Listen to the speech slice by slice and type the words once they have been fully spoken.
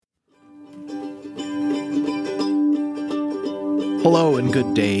Hello and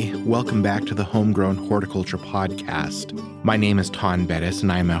good day. Welcome back to the Homegrown Horticulture Podcast. My name is Ton Bettis,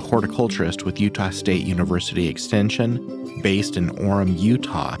 and I'm a horticulturist with Utah State University Extension, based in Orem,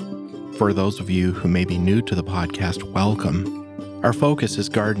 Utah. For those of you who may be new to the podcast, welcome. Our focus is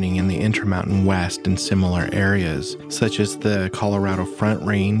gardening in the Intermountain West and similar areas, such as the Colorado Front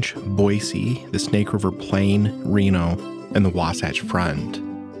Range, Boise, the Snake River Plain, Reno, and the Wasatch Front.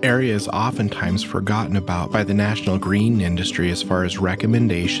 Areas oftentimes forgotten about by the national green industry as far as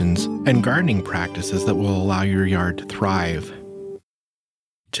recommendations and gardening practices that will allow your yard to thrive.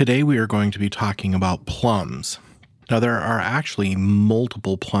 Today we are going to be talking about plums. Now there are actually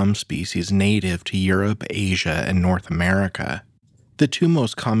multiple plum species native to Europe, Asia, and North America. The two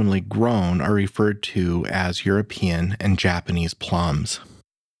most commonly grown are referred to as European and Japanese plums.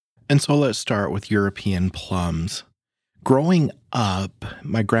 And so let's start with European plums. Growing up,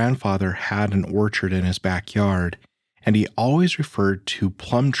 my grandfather had an orchard in his backyard, and he always referred to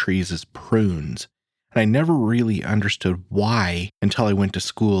plum trees as prunes. And I never really understood why until I went to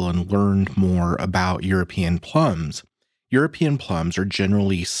school and learned more about European plums. European plums are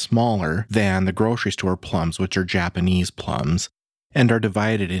generally smaller than the grocery store plums, which are Japanese plums, and are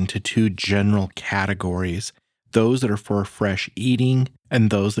divided into two general categories: those that are for fresh eating and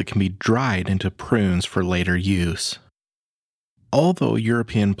those that can be dried into prunes for later use. Although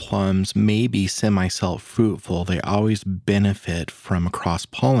European plums may be semi-self-fruitful, they always benefit from a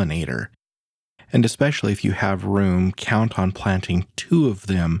cross-pollinator. And especially if you have room, count on planting 2 of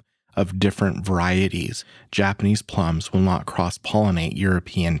them of different varieties. Japanese plums will not cross-pollinate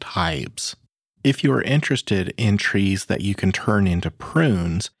European types. If you are interested in trees that you can turn into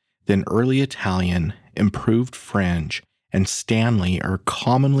prunes, then Early Italian, Improved French, and Stanley are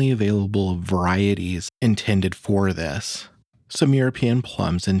commonly available varieties intended for this. Some European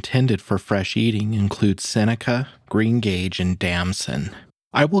plums intended for fresh eating include Seneca, Green Gage, and Damson.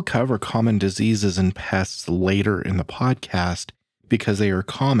 I will cover common diseases and pests later in the podcast because they are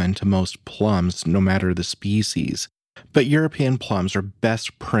common to most plums no matter the species. But European plums are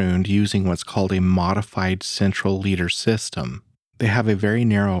best pruned using what's called a modified central leader system. They have a very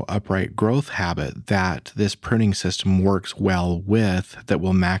narrow upright growth habit that this pruning system works well with that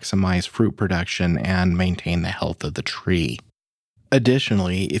will maximize fruit production and maintain the health of the tree.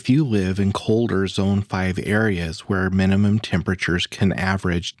 Additionally, if you live in colder Zone 5 areas where minimum temperatures can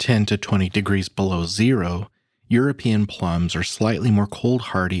average 10 to 20 degrees below zero, European plums are slightly more cold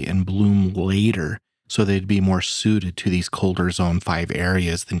hardy and bloom later, so they'd be more suited to these colder Zone 5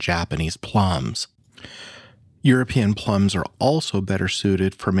 areas than Japanese plums. European plums are also better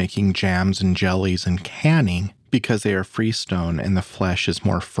suited for making jams and jellies and canning because they are freestone and the flesh is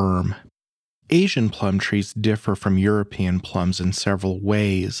more firm. Asian plum trees differ from European plums in several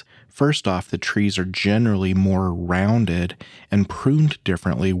ways. First off, the trees are generally more rounded and pruned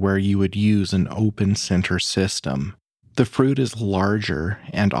differently where you would use an open center system. The fruit is larger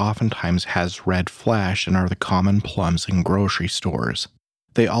and oftentimes has red flesh and are the common plums in grocery stores.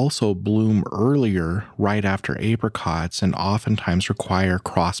 They also bloom earlier, right after apricots, and oftentimes require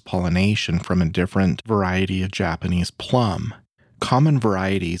cross-pollination from a different variety of Japanese plum. Common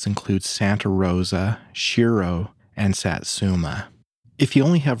varieties include Santa Rosa, Shiro, and Satsuma. If you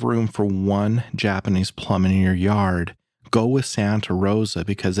only have room for one Japanese plum in your yard, go with Santa Rosa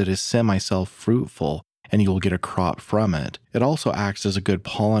because it is semi-self-fruitful and you will get a crop from it. It also acts as a good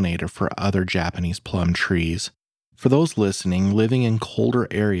pollinator for other Japanese plum trees. For those listening, living in colder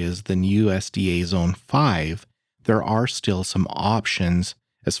areas than USDA Zone 5, there are still some options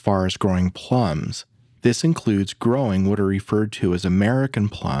as far as growing plums. This includes growing what are referred to as American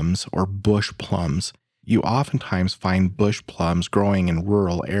plums or bush plums. You oftentimes find bush plums growing in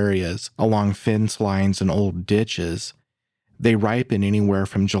rural areas, along fence lines and old ditches. They ripen anywhere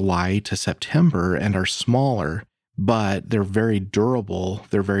from July to September and are smaller, but they're very durable,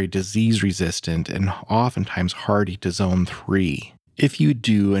 they're very disease resistant, and oftentimes hardy to Zone 3. If you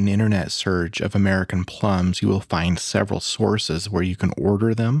do an internet search of American plums, you will find several sources where you can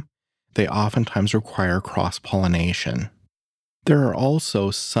order them. They oftentimes require cross-pollination. There are also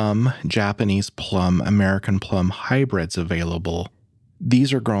some Japanese plum, American plum hybrids available.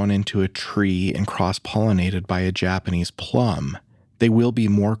 These are grown into a tree and cross-pollinated by a Japanese plum. They will be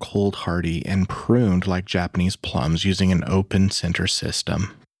more cold hardy and pruned like Japanese plums using an open center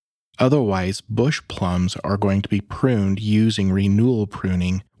system. Otherwise, bush plums are going to be pruned using renewal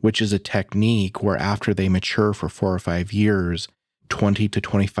pruning, which is a technique where after they mature for 4 or 5 years, 20 to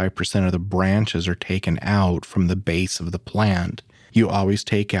 25% of the branches are taken out from the base of the plant. You always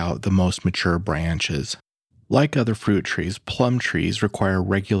take out the most mature branches. Like other fruit trees, plum trees require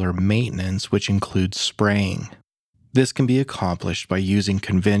regular maintenance, which includes spraying. This can be accomplished by using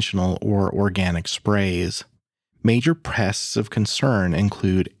conventional or organic sprays. Major pests of concern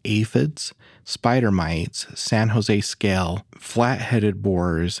include aphids, spider mites, San Jose scale, flat-headed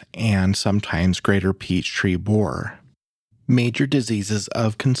borers, and sometimes greater peachtree borer. Major diseases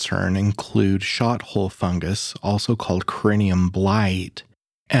of concern include shot hole fungus, also called corinium blight,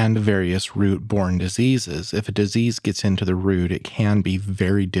 and various root-borne diseases. If a disease gets into the root, it can be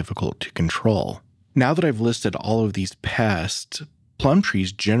very difficult to control. Now that I've listed all of these pests, plum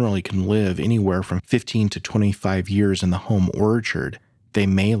trees generally can live anywhere from 15 to 25 years in the home orchard. They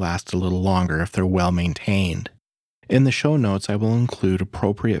may last a little longer if they're well maintained. In the show notes, I will include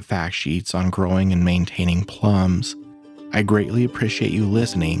appropriate fact sheets on growing and maintaining plums. I greatly appreciate you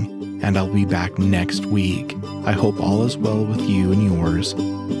listening, and I'll be back next week. I hope all is well with you and yours.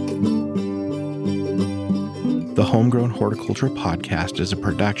 The Homegrown Horticulture Podcast is a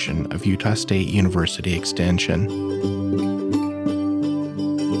production of Utah State University Extension.